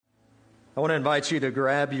I want to invite you to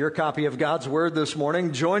grab your copy of God's Word this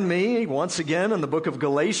morning. Join me once again in the book of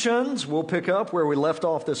Galatians. We'll pick up where we left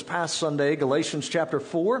off this past Sunday, Galatians chapter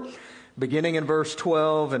 4, beginning in verse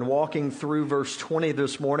 12 and walking through verse 20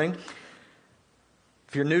 this morning.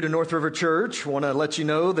 If you're new to North River Church, I want to let you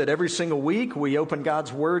know that every single week we open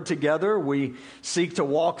God's Word together. We seek to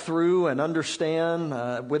walk through and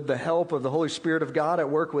understand with the help of the Holy Spirit of God at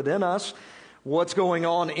work within us what's going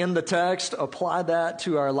on in the text, apply that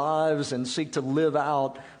to our lives, and seek to live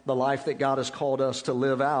out the life that God has called us to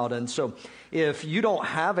live out. And so if you don't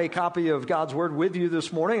have a copy of God's Word with you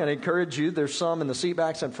this morning, I'd encourage you, there's some in the seat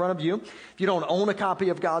backs in front of you. If you don't own a copy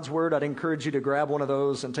of God's Word, I'd encourage you to grab one of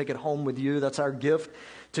those and take it home with you. That's our gift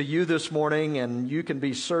to you this morning, and you can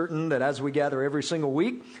be certain that as we gather every single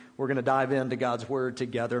week, we're going to dive into God's Word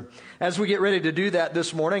together. As we get ready to do that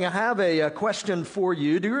this morning, I have a question for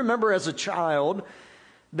you. Do you remember as a child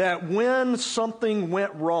that when something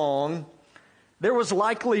went wrong, there was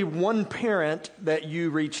likely one parent that you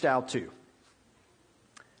reached out to?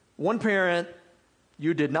 One parent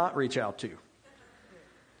you did not reach out to.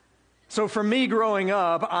 So for me growing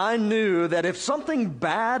up, I knew that if something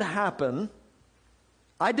bad happened,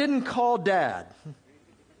 I didn't call Dad.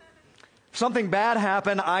 If something bad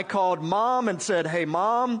happened, I called Mom and said, "Hey,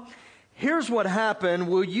 Mom, here's what happened.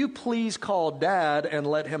 Will you please call Dad and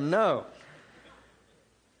let him know?"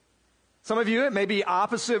 Some of you, it may be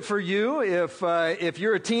opposite for you. If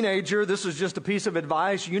you're a teenager, this is just a piece of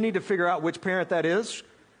advice. You need to figure out which parent that is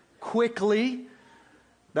quickly.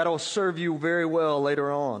 That'll serve you very well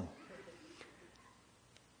later on.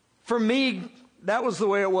 For me, that was the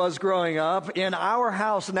way it was growing up. In our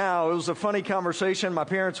house now, it was a funny conversation. My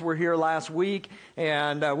parents were here last week,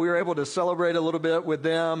 and we were able to celebrate a little bit with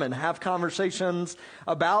them and have conversations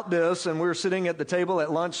about this. And we were sitting at the table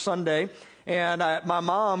at lunch Sunday, and my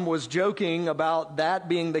mom was joking about that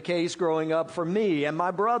being the case growing up for me and my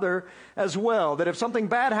brother as well, that if something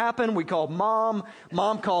bad happened, we called Mom,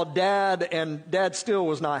 Mom called Dad, and Dad still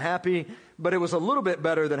was not happy, but it was a little bit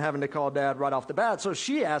better than having to call Dad right off the bat. So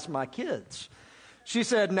she asked my kids. She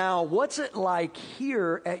said, "Now, what's it like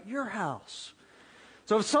here at your house?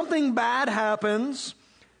 So if something bad happens,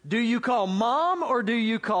 do you call Mom or do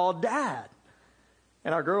you call Dad?"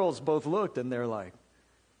 And our girls both looked and they're like,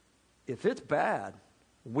 "If it's bad,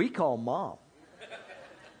 we call Mom."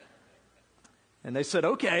 And they said,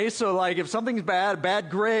 "Okay, so like if something's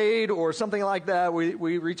bad grade or something like that,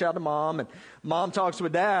 we reach out to Mom and Mom talks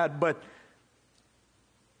with Dad. But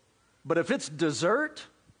if it's dessert,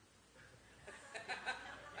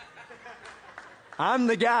 I'm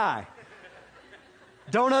the guy.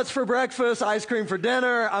 Donuts for breakfast, ice cream for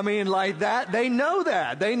dinner. I mean, like that. They know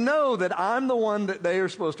that. They know that I'm the one that they are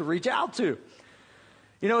supposed to reach out to."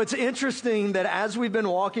 You know, it's interesting that as we've been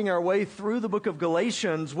walking our way through the book of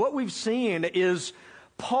Galatians, what we've seen is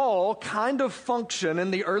Paul kind of function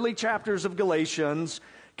in the early chapters of Galatians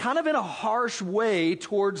kind of in a harsh way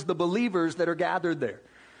towards the believers that are gathered there.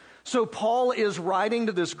 So Paul is writing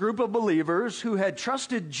to this group of believers who had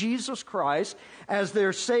trusted Jesus Christ as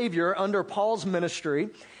their Savior under Paul's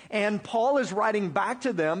ministry. And Paul is writing back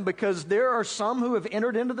to them because there are some who have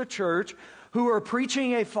entered into the church who are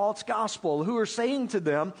preaching a false gospel, who are saying to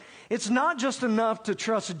them, it's not just enough to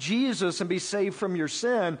trust Jesus and be saved from your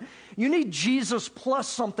sin. You need Jesus plus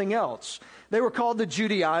something else. They were called the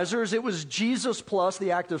Judaizers. It was Jesus plus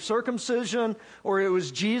the act of circumcision, or it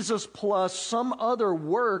was Jesus plus some other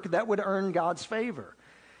work that would earn God's favor.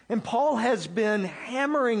 And Paul has been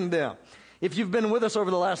hammering them, if you've been with us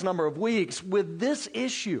over the last number of weeks, with this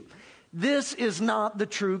issue. This is not the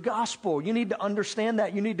true gospel. You need to understand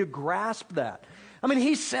that. You need to grasp that. I mean,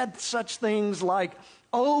 he said such things like,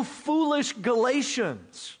 "Oh, foolish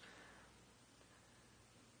Galatians."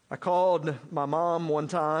 I called my mom one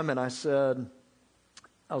time and I said,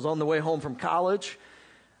 I was on the way home from college.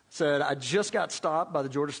 I said, I just got stopped by the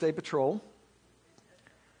Georgia State Patrol.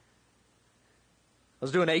 I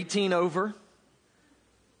was doing 18 over.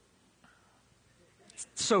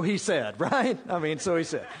 So he said, right? I mean, so he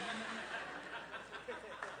said.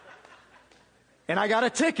 And I got a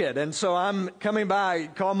ticket, and so I'm coming by,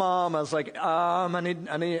 call Mom. I was like, I need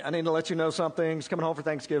to let you know something. He's coming home for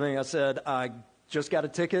Thanksgiving. I said, I just got a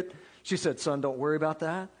ticket. She said, "Son, don't worry about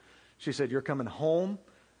that." She said, "You're coming home.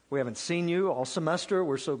 We haven't seen you all semester.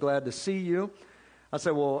 We're so glad to see you." I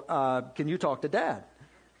said, "Well, can you talk to Dad?"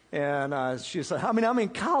 And she said, I'm in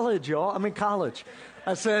college, y'all. I'm in college.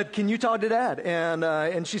 I said, "Can you talk to Dad?"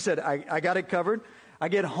 And she said, I got it covered. I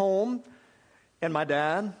get home, and my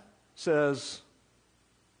dad says,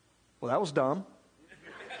 "Well, that was dumb."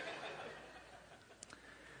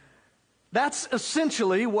 That's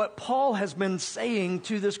essentially what Paul has been saying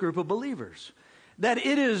to this group of believers. That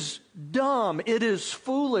it is dumb, it is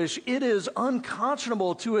foolish, it is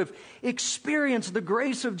unconscionable to have experienced the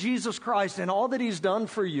grace of Jesus Christ and all that He's done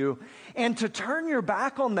for you, and to turn your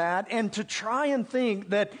back on that and to try and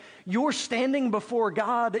think that your standing before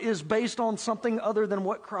God is based on something other than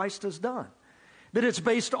what Christ has done. That it's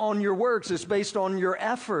based on your works, it's based on your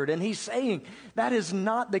effort. And he's saying that is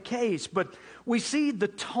not the case. But we see the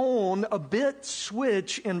tone a bit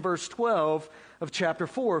switch in verse 12 of chapter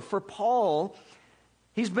 4. For Paul,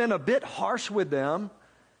 he's been a bit harsh with them,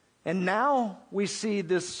 and now we see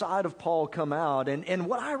this side of Paul come out. And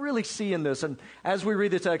what I really see in this, and as we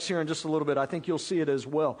read the text here in just a little bit, I think you'll see it as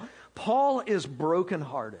well. Paul is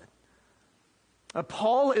brokenhearted.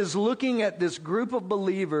 Paul is looking at this group of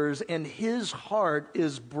believers, and his heart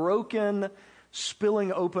is broken,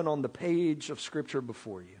 spilling open on the page of Scripture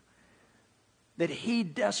before you. That he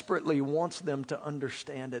desperately wants them to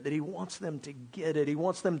understand it, that he wants them to get it, he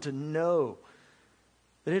wants them to know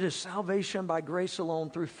that it is salvation by grace alone,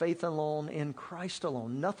 through faith alone, in Christ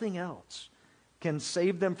alone. Nothing else can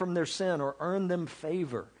save them from their sin or earn them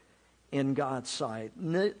favor in God's sight.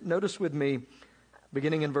 Notice with me,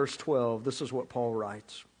 beginning in verse 12, this is what Paul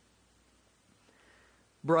writes.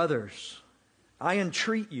 Brothers, I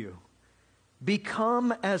entreat you,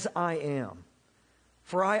 become as I am,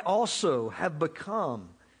 for I also have become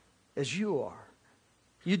as you are.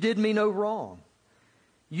 You did me no wrong.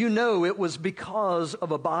 You know it was because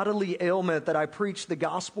of a bodily ailment that I preached the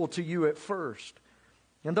gospel to you at first.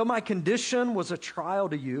 And though my condition was a trial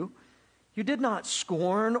to you, you did not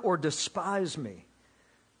scorn or despise me,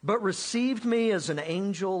 but received me as an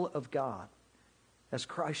angel of God, as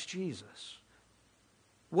Christ Jesus.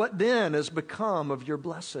 What then has become of your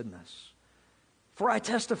blessedness? For I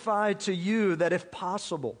testify to you that if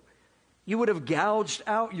possible, you would have gouged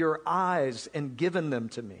out your eyes and given them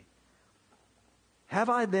to me. Have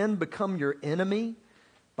I then become your enemy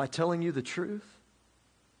by telling you the truth?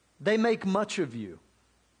 They make much of you,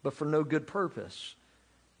 but for no good purpose.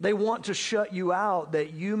 They want to shut you out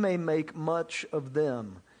that you may make much of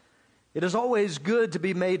them. It is always good to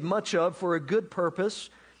be made much of for a good purpose,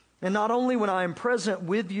 and not only when I am present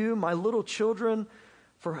with you, my little children,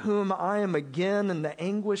 for whom I am again in the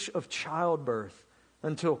anguish of childbirth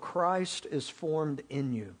until Christ is formed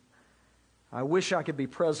in you. I wish I could be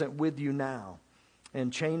present with you now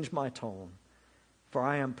and change my tone, for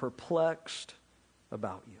I am perplexed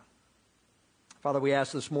about you. Father, we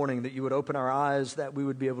ask this morning that you would open our eyes, that we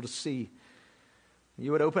would be able to see.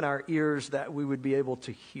 You would open our ears, that we would be able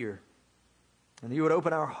to hear. And you would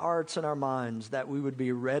open our hearts and our minds, that we would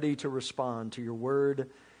be ready to respond to your word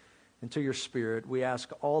and to your spirit. We ask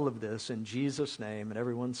all of this in Jesus' name. And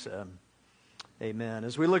everyone said, amen.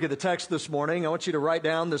 As we look at the text this morning, I want you to write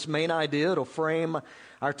down this main idea. It'll frame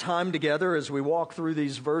our time together as we walk through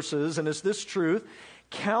these verses. And it's this truth: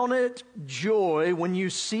 count it joy when you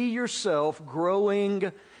see yourself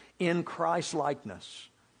growing in Christ-likeness.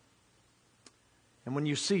 And when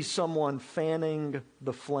you see someone fanning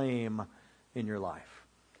the flame in your life.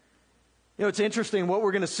 You know, it's interesting. What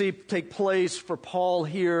we're going to see take place for Paul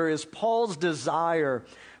here is Paul's desire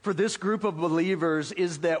for this group of believers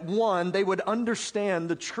is that, one, they would understand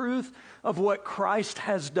the truth of what Christ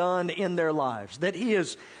has done in their lives, that he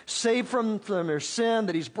has saved them from their sin,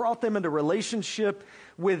 that he's brought them into relationship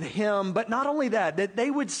with him. But not only that, that they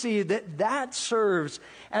would see that that serves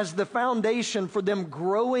as the foundation for them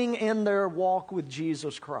growing in their walk with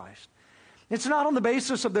Jesus Christ. It's not on the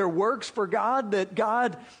basis of their works for God that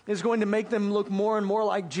God is going to make them look more and more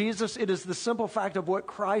like Jesus. It is the simple fact of what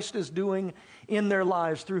Christ is doing in their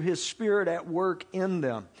lives through his Spirit at work in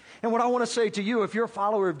them. And what I want to say to you, if you're a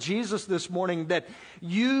follower of Jesus this morning, that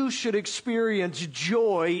you should experience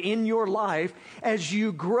joy in your life as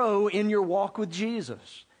you grow in your walk with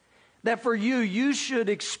Jesus. That for you, you should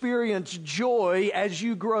experience joy as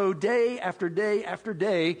you grow day after day after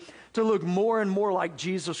day to look more and more like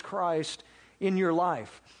Jesus Christ in your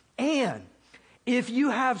life. And if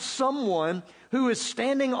you have someone who is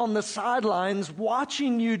standing on the sidelines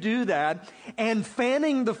watching you do that and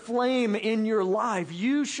fanning the flame in your life,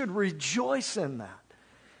 you should rejoice in that.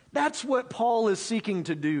 That's what Paul is seeking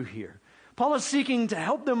to do here. Paul is seeking to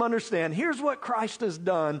help them understand, here's what Christ has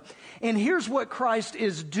done, and here's what Christ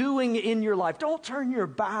is doing in your life. Don't turn your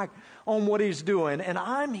back on what he's doing. And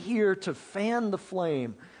I'm here to fan the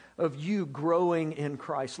flame of you growing in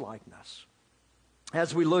Christ-likeness.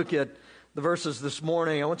 As we look at the verses this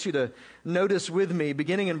morning, I want you to notice with me,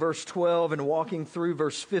 beginning in verse 12 and walking through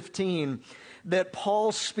verse 15, that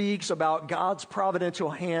Paul speaks about God's providential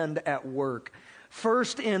hand at work.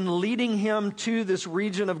 first in leading him to this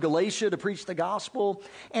region of Galatia to preach the gospel,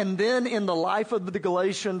 and then in the life of the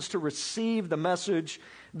Galatians to receive the message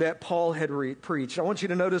that Paul had preached. I want you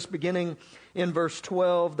to notice, beginning in verse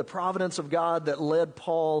 12, the providence of God that led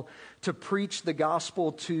Paul to preach the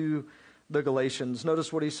gospel to the Galatians.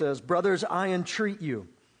 Notice what he says: "Brothers, I entreat you,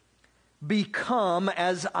 become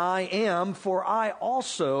as I am, for I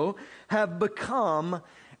also have become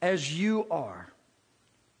as you are."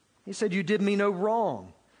 He said, "You did me no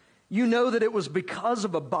wrong. You know that it was because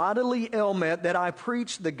of a bodily ailment that I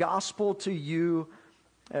preached the gospel to you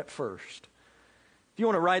at first." If you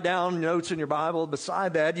want to write down notes in your Bible,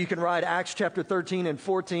 beside that, you can write Acts chapter 13 and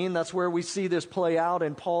 14. That's where we see this play out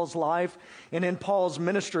in Paul's life and in Paul's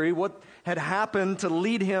ministry. What had happened to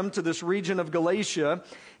lead him to this region of Galatia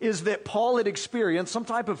is that Paul had experienced some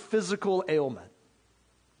type of physical ailment.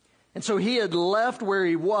 And so he had left where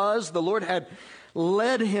he was. The Lord had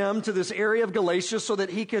led him to this area of Galatia so that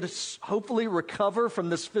he could hopefully recover from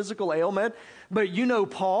this physical ailment. But you know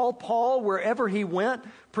Paul, wherever he went,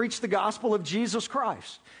 preached the gospel of Jesus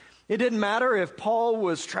Christ. It didn't matter if Paul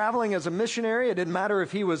was traveling as a missionary. It didn't matter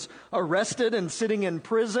if he was arrested and sitting in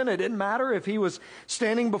prison. It didn't matter if he was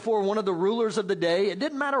standing before one of the rulers of the day. It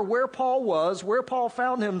didn't matter where Paul was. Where Paul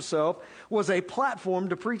found himself was a platform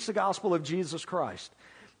to preach the gospel of Jesus Christ.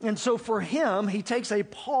 And so for him, he takes a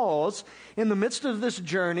pause in the midst of this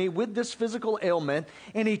journey with this physical ailment,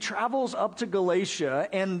 and he travels up to Galatia,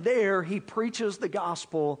 and there he preaches the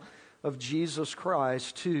gospel of Jesus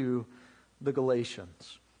Christ to the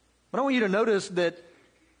Galatians. But I want you to notice that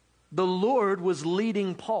the Lord was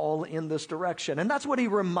leading Paul in this direction, and that's what he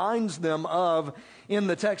reminds them of in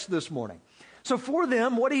the text this morning. So for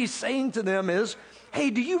them, what he's saying to them is, hey,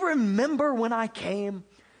 do you remember when I came?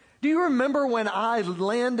 Do you remember when I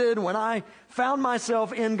landed, when I found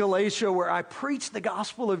myself in Galatia, where I preached the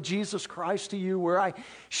gospel of Jesus Christ to you, where I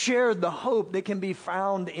shared the hope that can be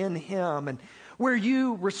found in him, and where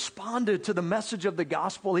you responded to the message of the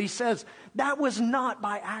gospel? He says, that was not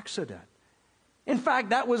by accident. In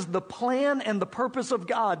fact, that was the plan and the purpose of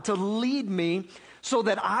God, to lead me so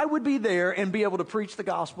that I would be there and be able to preach the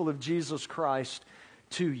gospel of Jesus Christ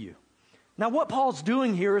to you. Now, what Paul's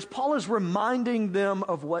doing here is Paul is reminding them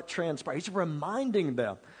of what transpired. He's reminding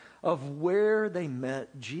them of where they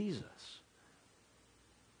met Jesus.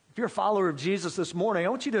 If you're a follower of Jesus this morning, I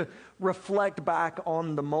want you to reflect back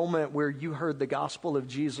on the moment where you heard the gospel of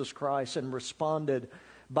Jesus Christ and responded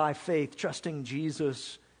by faith, trusting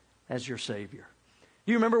Jesus as your Savior.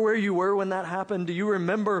 Do you remember where you were when that happened? Do you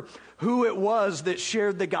remember who it was that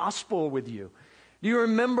shared the gospel with you? Do you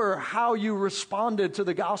remember how you responded to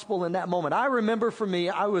the gospel in that moment? I remember for me,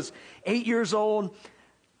 I was 8 years old.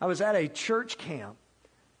 I was at a church camp,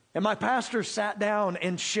 and my pastor sat down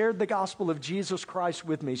and shared the gospel of Jesus Christ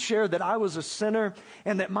with me, shared that I was a sinner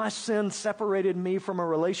and that my sin separated me from a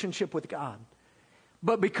relationship with God.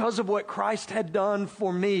 But because of what Christ had done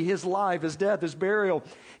for me, his life, his death, his burial,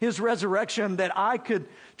 his resurrection, that I could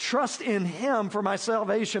trust in him for my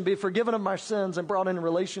salvation, be forgiven of my sins, and brought in a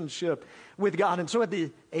relationship with God. And so at the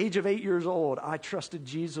age of 8 years old, I trusted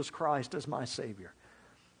Jesus Christ as my Savior.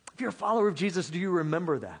 If you're a follower of Jesus, do you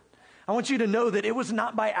remember that? I want you to know that it was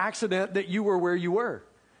not by accident that you were where you were.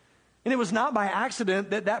 And it was not by accident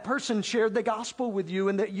that that person shared the gospel with you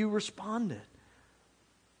and that you responded.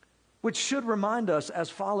 Which should remind us as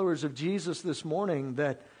followers of Jesus this morning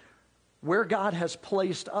that where God has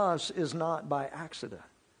placed us is not by accident.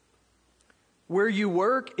 Where you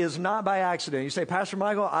work is not by accident. You say, Pastor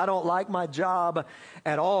Michael, I don't like my job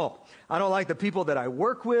at all. I don't like the people that I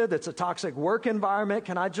work with. It's a toxic work environment.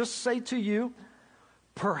 Can I just say to you,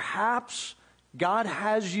 perhaps God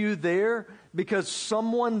has you there because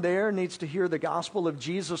someone there needs to hear the gospel of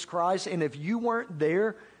Jesus Christ. And if you weren't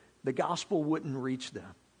there, the gospel wouldn't reach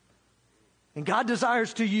them. And God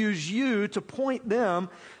desires to use you to point them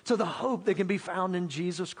to the hope that can be found in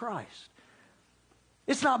Jesus Christ.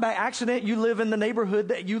 It's not by accident you live in the neighborhood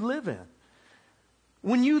that you live in.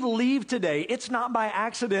 When you leave today, it's not by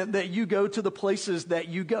accident that you go to the places that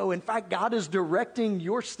you go. In fact, God is directing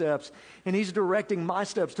your steps, and he's directing my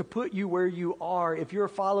steps to put you where you are if you're a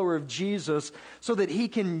follower of Jesus, so that he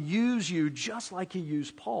can use you just like he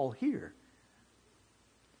used Paul here.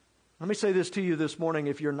 Let me say this to you this morning,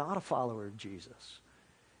 if you're not a follower of Jesus.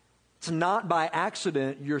 It's not by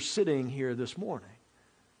accident you're sitting here this morning.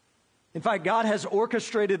 In fact, God has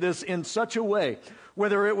orchestrated this in such a way,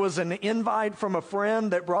 whether it was an invite from a friend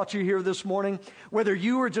that brought you here this morning, whether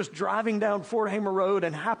you were just driving down Fort Hamer Road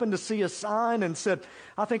and happened to see a sign and said,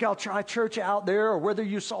 I think I'll try church out there, or whether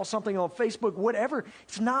you saw something on Facebook, whatever,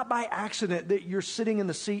 it's not by accident that you're sitting in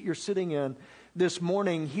the seat you're sitting in this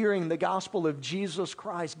morning hearing the gospel of Jesus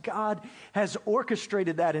Christ. God has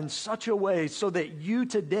orchestrated that in such a way so that you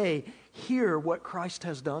today hear what Christ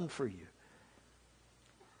has done for you.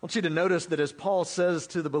 I want you to notice that as Paul says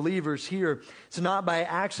to the believers here, it's not by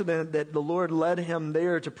accident that the Lord led him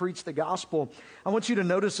there to preach the gospel. I want you to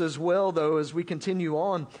notice as well, though, as we continue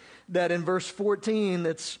on, that in verse 14,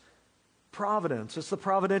 it's providence. It's the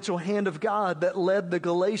providential hand of God that led the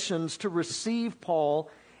Galatians to receive Paul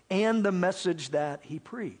and the message that he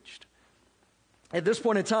preached. At this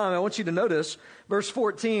point in time, I want you to notice verse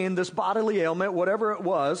 14, this bodily ailment, whatever it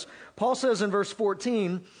was. Paul says in verse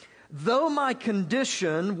 14, though my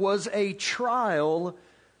condition was a trial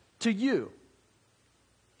to you.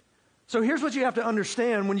 So here's what you have to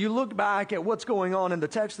understand when you look back at what's going on in the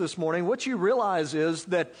text this morning. What you realize is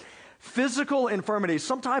that physical infirmity,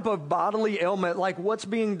 some type of bodily ailment like what's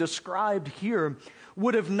being described here,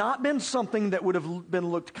 would have not been something that would have been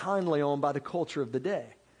looked kindly on by the culture of the day.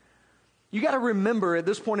 You got to remember at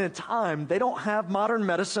this point in time, they don't have modern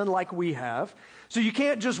medicine like we have. So you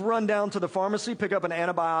can't just run down to the pharmacy, pick up an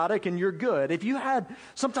antibiotic, and you're good. If you had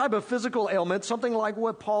some type of physical ailment, something like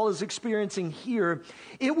what Paul is experiencing here,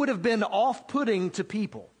 it would have been off-putting to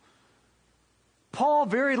people. Paul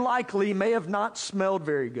very likely may have not smelled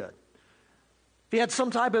very good. If he had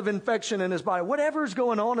some type of infection in his body, whatever's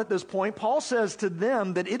going on at this point, Paul says to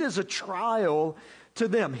them that it is a trial to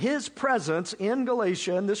them. His presence in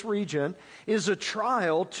Galatia, in this region, is a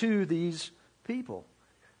trial to these people.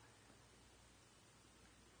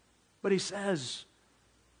 But he says,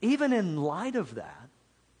 even in light of that,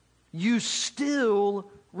 you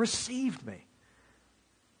still received me.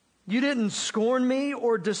 You didn't scorn me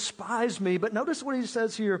or despise me, but notice what he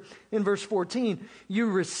says here in verse 14. You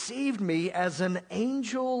received me as an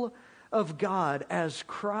angel of God, as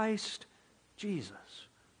Christ Jesus.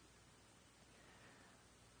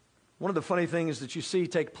 One of the funny things that you see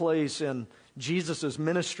take place in Jesus'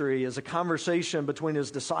 ministry is a conversation between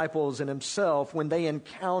his disciples and himself when they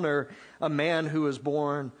encounter a man who is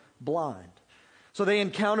born blind. So they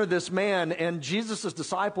encounter this man, and Jesus'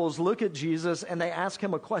 disciples look at Jesus and they ask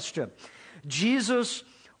him a question. Jesus,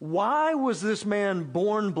 why was this man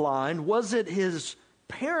born blind? Was it his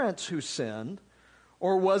parents who sinned,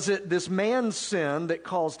 or was it this man's sin that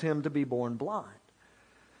caused him to be born blind?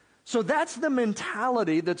 So that's the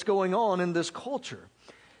mentality that's going on in this culture.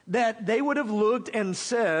 That they would have looked and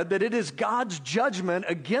said that it is God's judgment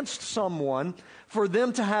against someone for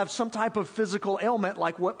them to have some type of physical ailment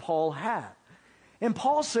like what Paul had. And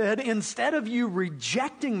Paul said, instead of you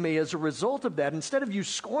rejecting me as a result of that, instead of you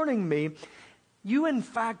scorning me, you in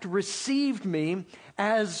fact received me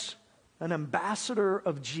as an ambassador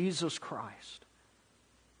of Jesus Christ.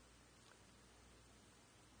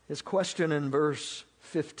 His question in verse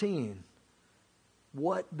 15,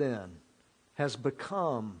 what then has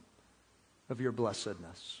become of your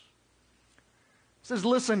blessedness? He says,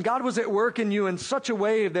 listen, God was at work in you in such a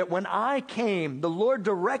way that when I came, the Lord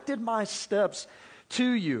directed my steps to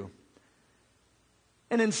you.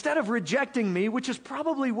 And instead of rejecting me, which is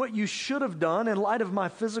probably what you should have done in light of my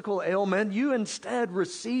physical ailment, you instead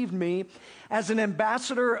received me as an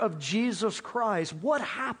ambassador of Jesus Christ. What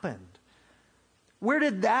happened? Where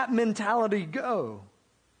did that mentality go?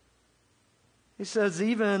 He says,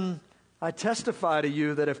 even I testify to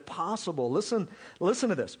you that if possible, listen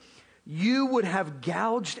to this, you would have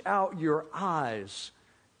gouged out your eyes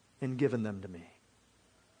and given them to me.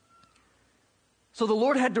 So the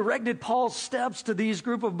Lord had directed Paul's steps to these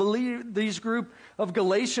group of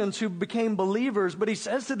Galatians who became believers, but he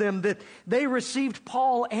says to them that they received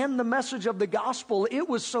Paul and the message of the gospel. It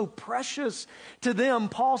was so precious to them,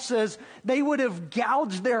 Paul says, they would have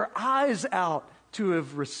gouged their eyes out to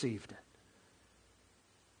have received it.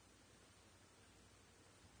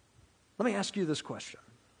 Let me ask you this question.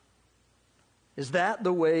 Is that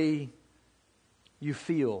the way you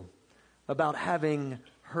feel about having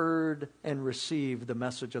heard and received the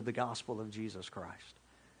message of the gospel of Jesus Christ?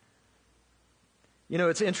 You know,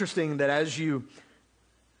 it's interesting that as you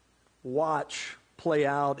watch play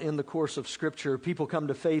out in the course of Scripture, people come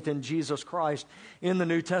to faith in Jesus Christ in the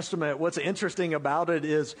New Testament. What's interesting about it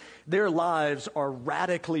is their lives are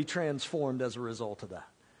radically transformed as a result of that.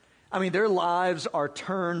 I mean, their lives are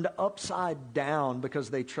turned upside down because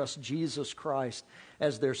they trust Jesus Christ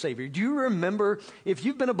as their Savior. Do you remember, if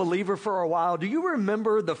you've been a believer for a while, do you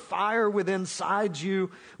remember the fire within inside you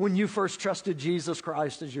when you first trusted Jesus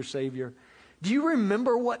Christ as your Savior? Do you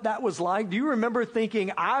remember what that was like? Do you remember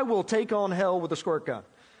thinking, I will take on hell with a squirt gun?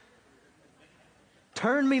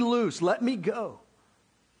 Turn me loose, let me go.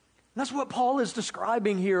 That's what Paul is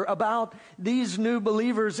describing here about these new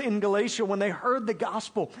believers in Galatia. When they heard the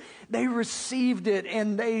gospel, they received it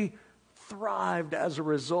and they thrived as a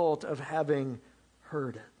result of having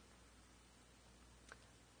heard it.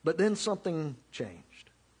 But then something changed.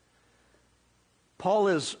 Paul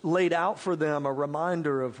has laid out for them a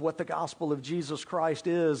reminder of what the gospel of Jesus Christ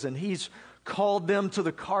is, and he's called them to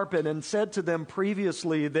the carpet and said to them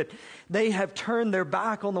previously that they have turned their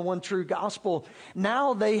back on the one true gospel.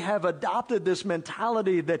 Now they have adopted this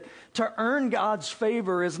mentality that to earn God's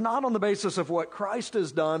favor is not on the basis of what Christ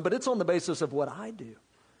has done, but it's on the basis of what I do.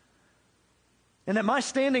 And that my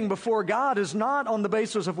standing before God is not on the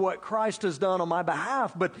basis of what Christ has done on my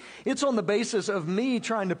behalf, but it's on the basis of me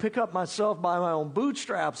trying to pick up myself by my own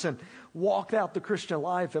bootstraps and walk out the Christian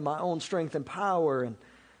life in my own strength and power. And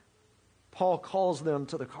Paul calls them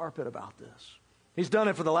to the carpet about this. He's done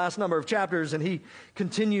it for the last number of chapters, and he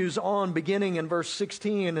continues on beginning in verse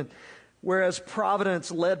 16. And whereas providence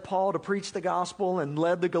led Paul to preach the gospel and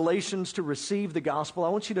led the Galatians to receive the gospel, I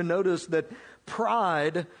want you to notice that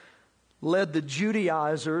pride led the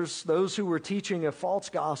Judaizers, those who were teaching a false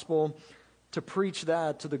gospel, to preach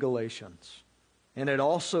that to the Galatians. And it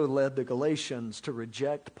also led the Galatians to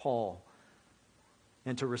reject Paul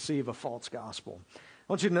and to receive a false gospel. I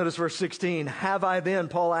want you to notice verse 16. Have I then,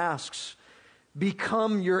 Paul asks,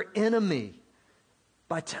 become your enemy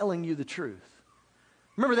by telling you the truth?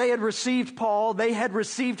 Remember, they had received Paul. They had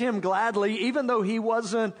received him gladly, even though he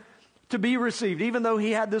wasn't to be received. Even though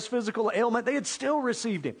he had this physical ailment, they had still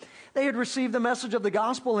received him. They had received the message of the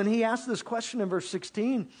gospel, and he asked this question in verse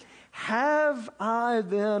 16. Have I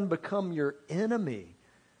then become your enemy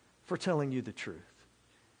for telling you the truth?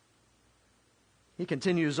 He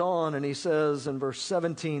continues on and he says in verse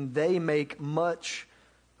 17, they make much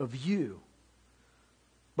of you,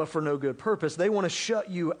 but for no good purpose. They want to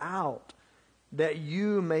shut you out that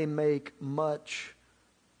you may make much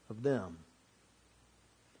of them.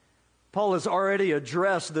 Paul has already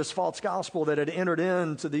addressed this false gospel that had entered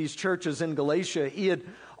into these churches in Galatia. He had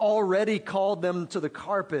already called them to the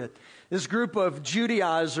carpet. This group of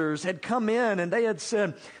Judaizers had come in and they had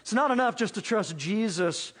said, it's not enough just to trust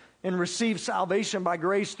Jesus and receive salvation by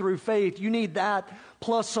grace through faith. You need that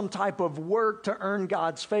plus some type of work to earn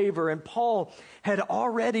God's favor. And Paul had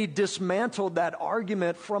already dismantled that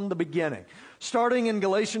argument from the beginning. Starting in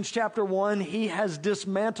Galatians chapter 1, he has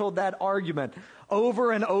dismantled that argument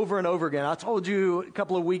over and over and over again. I told you a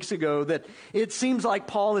couple of weeks ago that it seems like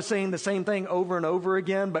Paul is saying the same thing over and over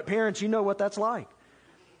again, but parents, you know what that's like.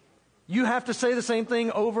 You have to say the same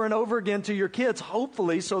thing over and over again to your kids,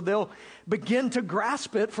 hopefully, so they'll begin to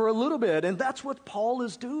grasp it for a little bit, and that's what Paul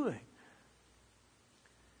is doing.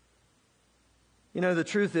 You know, the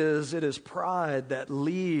truth is, it is pride that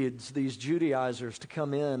leads these Judaizers to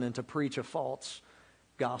come in and to preach a false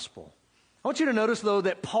gospel. I want you to notice, though,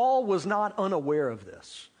 that Paul was not unaware of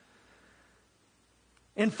this.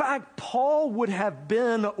 In fact, Paul would have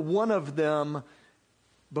been one of them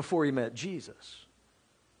before he met Jesus.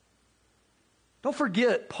 Don't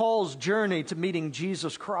forget Paul's journey to meeting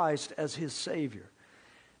Jesus Christ as his Savior.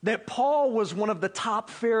 That Paul was one of the top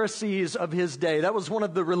Pharisees of his day. That was one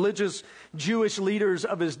of the religious Jewish leaders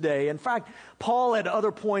of his day. In fact, Paul at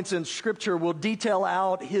other points in Scripture will detail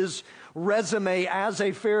out his resume as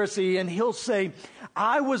a Pharisee, and he'll say,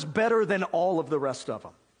 I was better than all of the rest of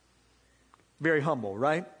them. Very humble,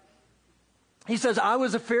 right? He says, I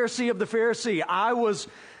was a Pharisee of the Pharisee. I was,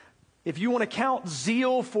 if you want to count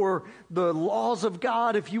zeal for the laws of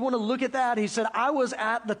God, if you want to look at that, he said, I was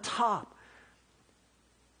at the top.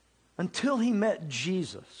 Until he met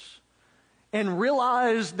Jesus and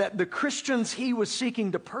realized that the Christians he was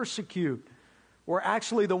seeking to persecute were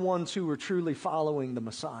actually the ones who were truly following the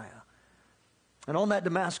Messiah. And on that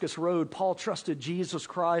Damascus road, Paul trusted Jesus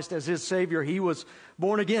Christ as his Savior. He was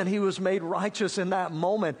born again. He was made righteous in that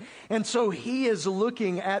moment. And so he is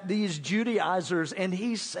looking at these Judaizers and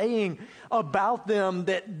he's saying about them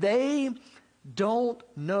that they don't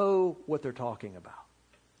know what they're talking about.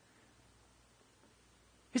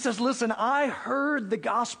 He says, listen, I heard the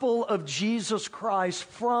gospel of Jesus Christ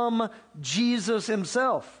from Jesus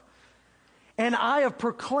himself. And I have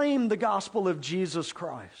proclaimed the gospel of Jesus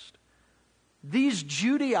Christ. These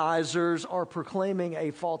Judaizers are proclaiming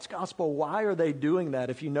a false gospel. Why are they doing that?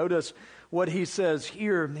 If you notice what he says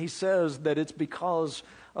here, he says that it's because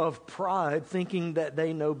of pride, thinking that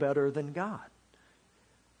they know better than God.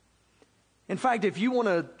 In fact, if you want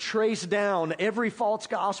to trace down every false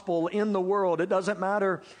gospel in the world, it doesn't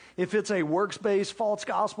matter if it's a works-based false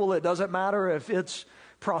gospel. It doesn't matter if it's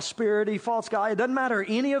prosperity, false God. It doesn't matter.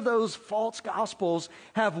 Any of those false gospels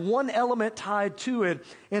have one element tied to it,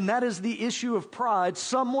 and that is the issue of pride.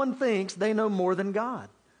 Someone thinks they know more than God.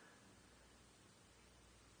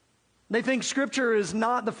 They think Scripture is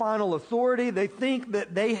not the final authority. They think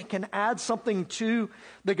that they can add something to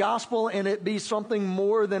the gospel and it be something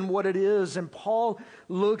more than what it is. And Paul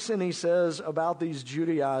looks and he says about these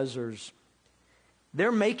Judaizers,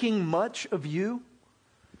 they're making much of you.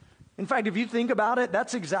 In fact, if you think about it,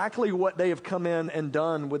 that's exactly what they have come in and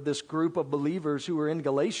done with this group of believers who are in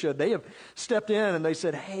Galatia. They have stepped in and they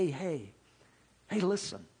said, hey,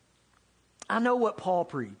 listen, I know what Paul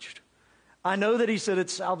preached. I know that he said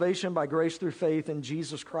it's salvation by grace through faith in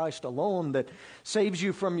Jesus Christ alone that saves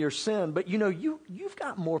you from your sin. But you've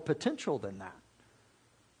got more potential than that.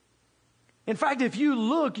 In fact, if you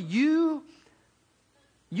look, you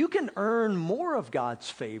can earn more of God's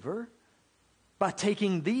favor by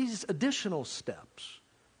taking these additional steps.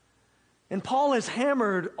 And Paul has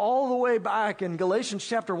hammered all the way back in Galatians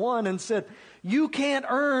chapter 1 and said, you can't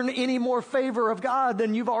earn any more favor of God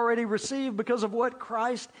than you've already received because of what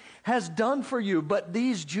Christ has done for you. But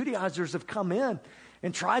these Judaizers have come in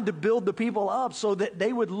and tried to build the people up so that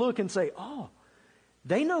they would look and say, oh,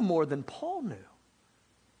 they know more than Paul knew. And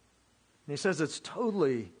he says it's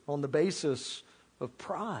totally on the basis of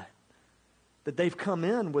pride that they've come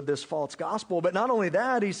in with this false gospel. But not only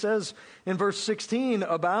that, he says in verse 16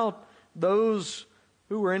 about those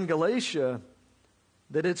who were in Galatia,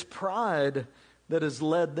 that it's pride that has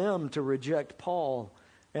led them to reject Paul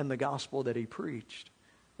and the gospel that he preached.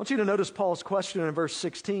 I want you to notice Paul's question in verse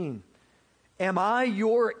 16. Am I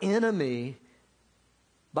your enemy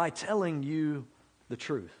by telling you the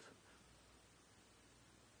truth?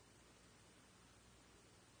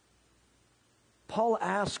 Paul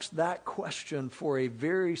asks that question for a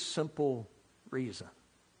very simple reason.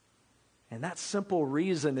 And that simple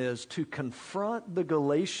reason is to confront the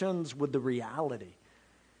Galatians with the reality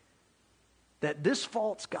that this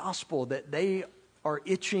false gospel that they are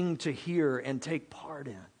itching to hear and take part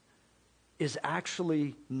in is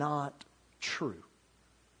actually not true.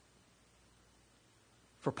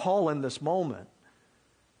 For Paul in this moment,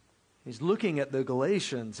 he's looking at the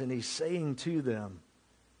Galatians and he's saying to them,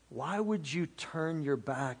 why would you turn your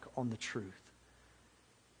back on the truth?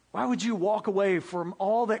 Why would you walk away from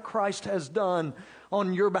all that Christ has done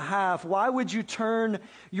on your behalf? Why would you turn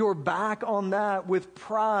your back on that with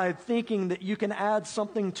pride, thinking that you can add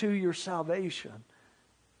something to your salvation?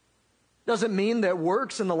 Doesn't mean that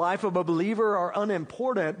works in the life of a believer are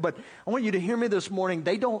unimportant, but I want you to hear me this morning.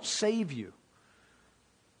 They don't save you.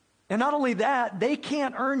 And not only that, they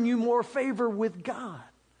can't earn you more favor with God.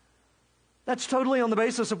 That's totally on the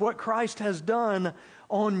basis of what Christ has done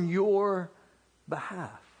on your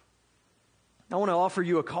behalf. I want to offer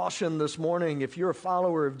you a caution this morning, if you're a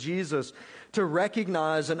follower of Jesus, to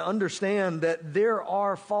recognize and understand that there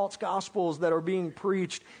are false gospels that are being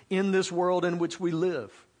preached in this world in which we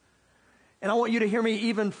live. And I want you to hear me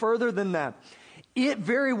even further than that. It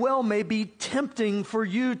very well may be tempting for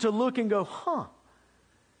you to look and go,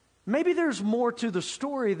 maybe there's more to the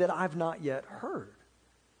story that I've not yet heard.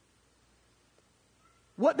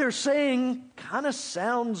 What they're saying kind of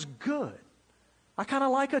sounds good. I kind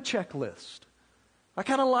of like a checklist. I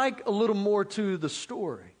kind of like a little more to the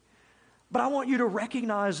story. But I want you to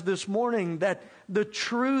recognize this morning that the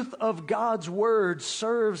truth of God's word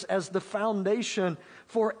serves as the foundation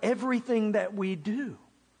for everything that we do.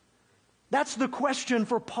 That's the question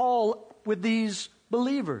for Paul with these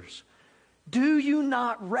believers. Do you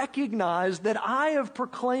not recognize that I have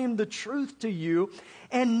proclaimed the truth to you,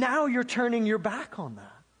 and now you're turning your back on that?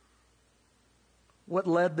 What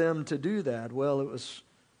led them to do that? Well, it was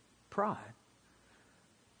pride.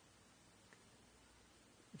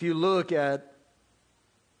 If you look at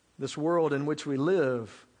this world in which we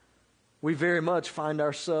live, we very much find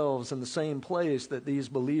ourselves in the same place that these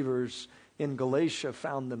believers in Galatia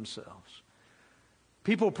found themselves.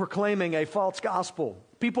 People proclaiming a false gospel.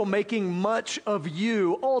 People making much of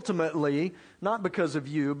you ultimately, not because of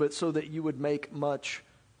you, but so that you would make much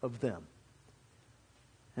of them.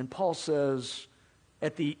 And Paul says,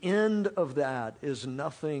 at the end of that is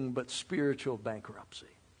nothing but spiritual bankruptcy.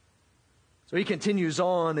 So he continues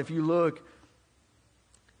on. If you look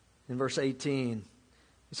in verse 18,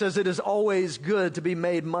 he says, it is always good to be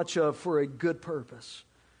made much of for a good purpose.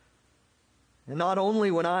 And not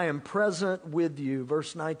only when I am present with you,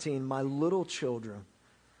 verse 19, my little children,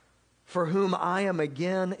 for whom I am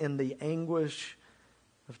again in the anguish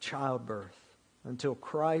of childbirth, until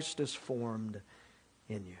Christ is formed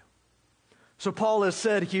in you. So Paul has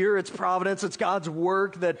said here, it's providence, it's God's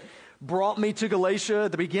work that brought me to Galatia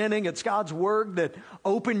at the beginning. It's God's work that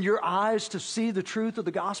opened your eyes to see the truth of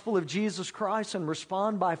the gospel of Jesus Christ and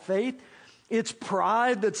respond by faith. It's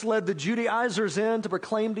pride that's led the Judaizers in to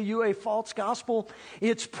proclaim to you a false gospel.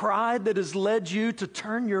 It's pride that has led you to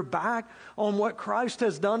turn your back on what Christ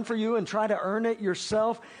has done for you and try to earn it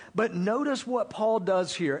yourself. But notice what Paul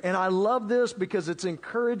does here. And I love this because it's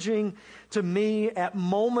encouraging to me at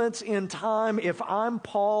moments in time. If I'm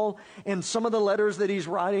Paul and some of the letters that he's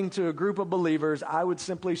writing to a group of believers, I would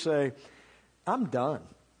simply say, I'm done.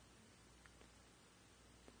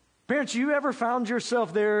 Parents, you ever found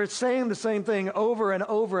yourself there saying the same thing over and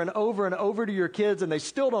over and over and over to your kids and they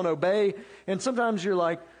still don't obey? And sometimes you're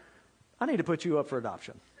like, I need to put you up for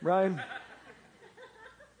adoption, right?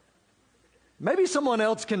 Maybe someone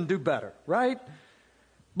else can do better, right?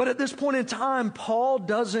 But at this point in time, Paul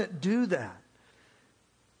doesn't do that.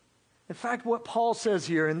 In fact, what Paul says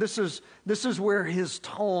here, and this is where his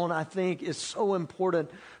tone, I think, is so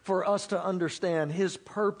important for us to understand, his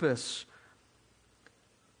purpose.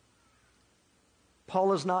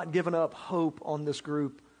 Paul has not given up hope on this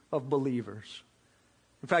group of believers.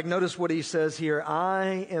 In fact, notice what he says here.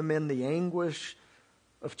 I am in the anguish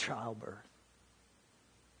of childbirth.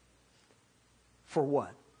 For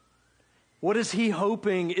what? What is he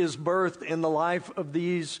hoping is birthed in the life of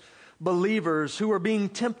these believers who are being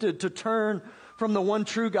tempted to turn from the one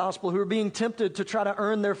true gospel, who are being tempted to try to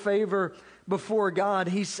earn their favor before God?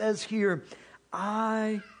 He says here,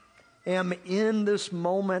 I am in this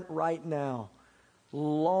moment right now,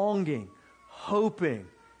 longing, hoping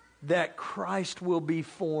that Christ will be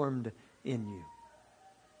formed in you.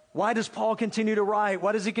 Why does Paul continue to write?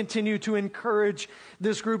 Why does he continue to encourage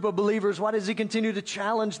this group of believers? Why does he continue to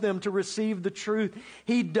challenge them to receive the truth?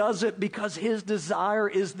 He does it because his desire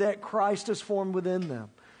is that Christ is formed within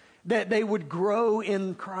them, that they would grow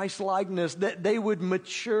in Christ's likeness, that they would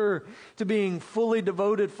mature to being fully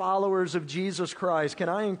devoted followers of Jesus Christ. Can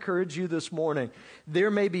I encourage you this morning?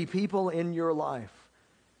 There may be people in your life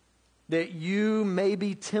that you may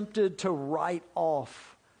be tempted to write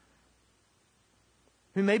off,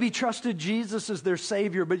 who maybe trusted Jesus as their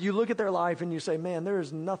Savior, but you look at their life and you say, man, there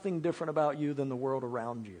is nothing different about you than the world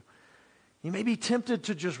around you. You may be tempted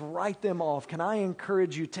to just write them off. Can I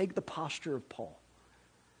encourage you, take the posture of Paul.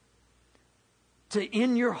 To,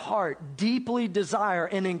 in your heart, deeply desire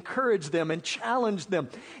and encourage them and challenge them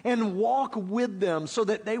and walk with them so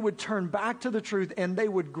that they would turn back to the truth and they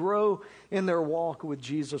would grow in their walk with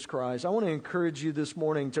Jesus Christ. I want to encourage you this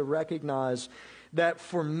morning to recognize that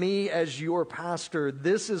for me as your pastor,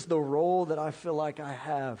 this is the role that I feel like I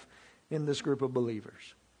have in this group of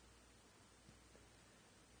believers.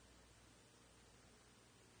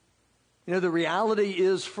 You know, the reality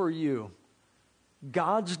is for you,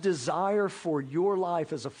 God's desire for your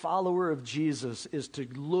life as a follower of Jesus is to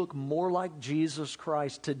look more like Jesus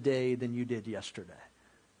Christ today than you did yesterday.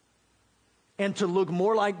 And to look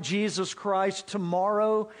more like Jesus Christ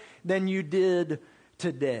tomorrow than you did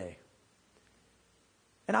today.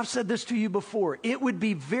 And I've said this to you before. It would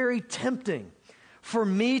be very tempting for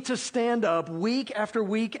me to stand up week after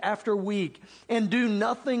week after week and do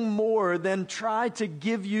nothing more than try to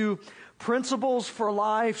give you principles for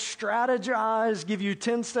life, strategize, give you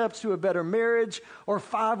 10 steps to a better marriage, or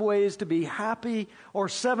 5 ways to be happy, or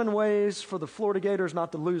 7 ways for the Florida Gators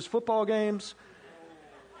not to lose football games.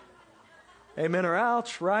 Amen or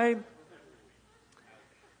ouch, right?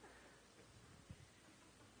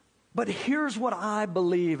 But here's what I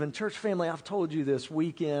believe, and church family, I've told you this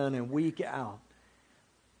week in and week out.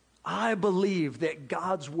 I believe that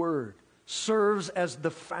God's Word serves as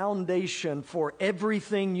the foundation for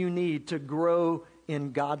everything you need to grow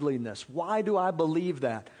in godliness. Why do I believe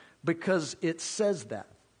that? Because it says that.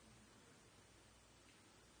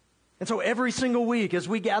 And so every single week as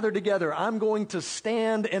we gather together, I'm going to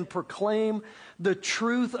stand and proclaim the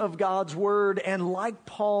truth of God's Word. And like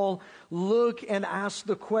Paul, look and ask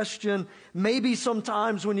the question, maybe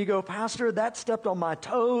sometimes when you go, Pastor, that stepped on my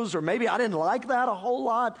toes, or maybe I didn't like that a whole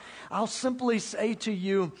lot. I'll simply say to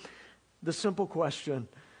you the simple question,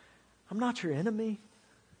 I'm not your enemy.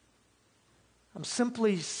 I'm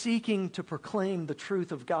simply seeking to proclaim the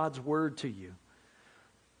truth of God's Word to you.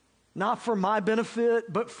 Not for my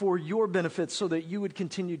benefit, but for your benefit, so that you would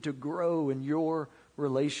continue to grow in your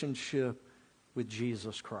relationship with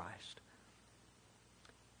Jesus Christ.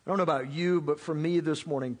 I don't know about you, but for me this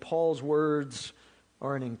morning, Paul's words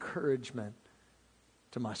are an encouragement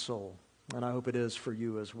to my soul. And I hope it is for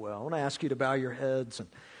you as well. I want to ask you to bow your heads and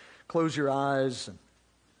close your eyes. And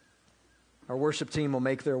our worship team will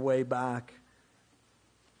make their way back.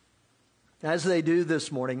 As they do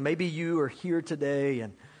this morning, maybe you are here today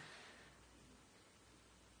and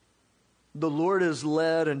the Lord has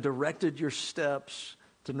led and directed your steps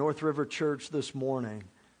to North River Church this morning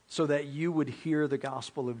so that you would hear the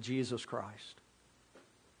gospel of Jesus Christ.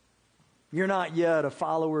 You're not yet a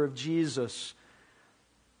follower of Jesus,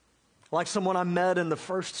 like someone I met in the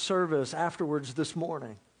first service afterwards this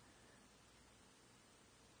morning.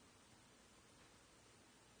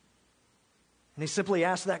 And he simply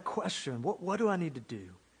asked that question, what do I need to do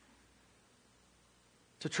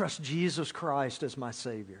to trust Jesus Christ as my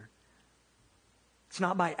Savior? It's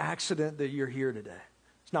not by accident that you're here today.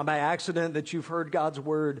 It's not by accident that you've heard God's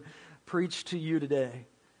word preached to you today.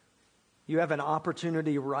 You have an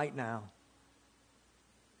opportunity right now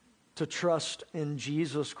to trust in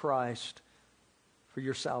Jesus Christ for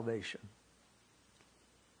your salvation.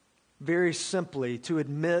 Very simply, to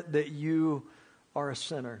admit that you are a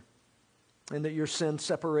sinner and that your sin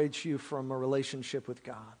separates you from a relationship with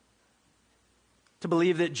God. To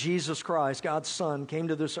believe that Jesus Christ, God's Son, came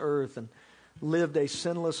to this earth and lived a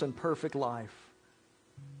sinless and perfect life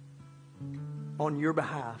on your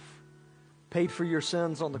behalf, paid for your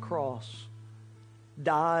sins on the cross,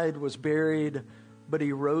 died, was buried, but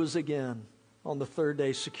he rose again on the third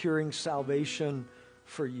day, securing salvation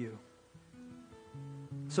for you.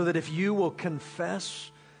 So that if you will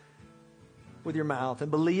confess with your mouth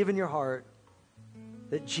and believe in your heart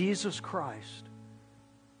that Jesus Christ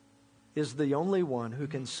is the only one who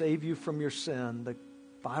can save you from your sin, the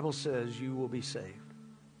Bible says you will be saved.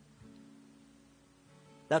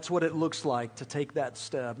 That's what it looks like to take that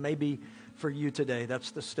step. Maybe for you today,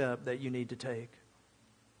 that's the step that you need to take.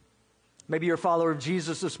 Maybe you're a follower of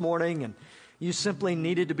Jesus this morning and you simply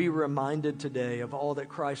needed to be reminded today of all that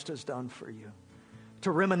Christ has done for you.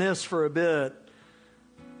 To reminisce for a bit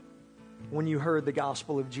when you heard the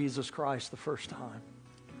gospel of Jesus Christ the first time.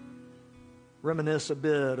 Reminisce a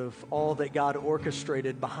bit of all that God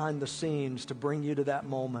orchestrated behind the scenes to bring you to that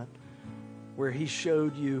moment where he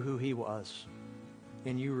showed you who he was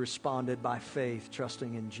and you responded by faith,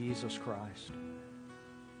 trusting in Jesus Christ.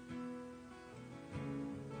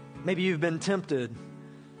 Maybe you've been tempted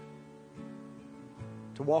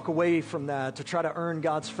to walk away from that, to try to earn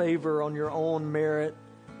God's favor on your own merit.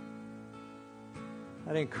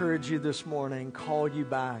 I'd encourage you this morning, call you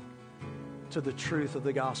back to the truth of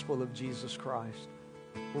the gospel of Jesus Christ.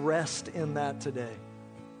 Rest in that today.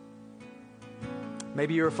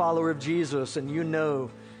 Maybe you're a follower of Jesus and you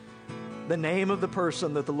know the name of the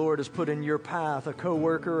person that the Lord has put in your path, a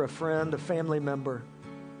coworker, a friend, a family member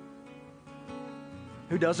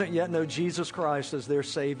who doesn't yet know Jesus Christ as their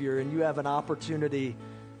Savior, and you have an opportunity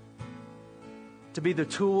to be the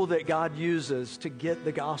tool that God uses to get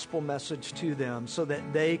the gospel message to them so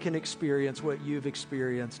that they can experience what you've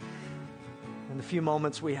experienced. In the few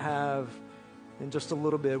moments we have in just a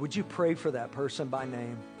little bit, would you pray for that person by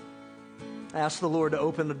name? Ask the Lord to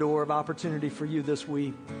open the door of opportunity for you this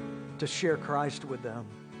week to share Christ with them.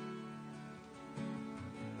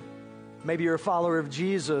 Maybe you're a follower of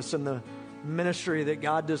Jesus and the ministry that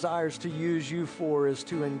God desires to use you for is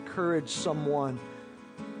to encourage someone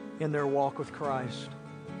in their walk with Christ.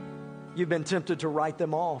 You've been tempted to write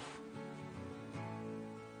them off.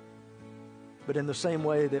 But in the same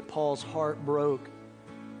way that Paul's heart broke,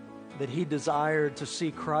 that he desired to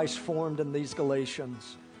see Christ formed in these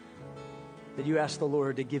Galatians, that you ask the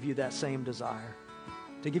Lord to give you that same desire,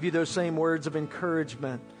 to give you those same words of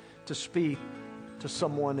encouragement to speak to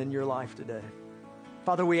someone in your life today.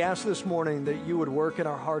 Father, we ask this morning that you would work in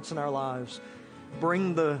our hearts and our lives.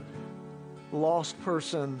 Bring the lost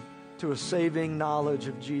person to a saving knowledge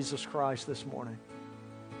of Jesus Christ this morning.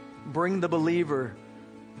 Bring the believer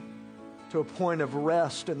to a point of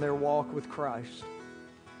rest in their walk with Christ,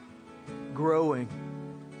 growing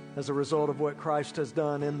as a result of what Christ has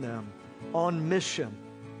done in them, on mission,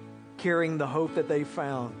 carrying the hope that they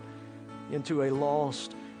found into a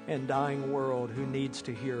lost and dying world who needs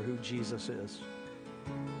to hear who Jesus is.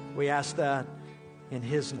 We ask that in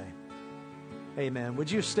his name. Amen. Would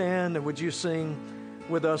you stand and would you sing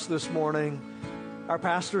with us this morning? Our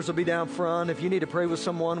pastors will be down front. If you need to pray with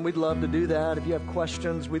someone, we'd love to do that. If you have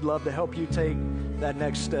questions, we'd love to help you take that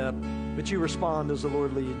next step. But you respond as the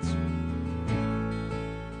Lord leads.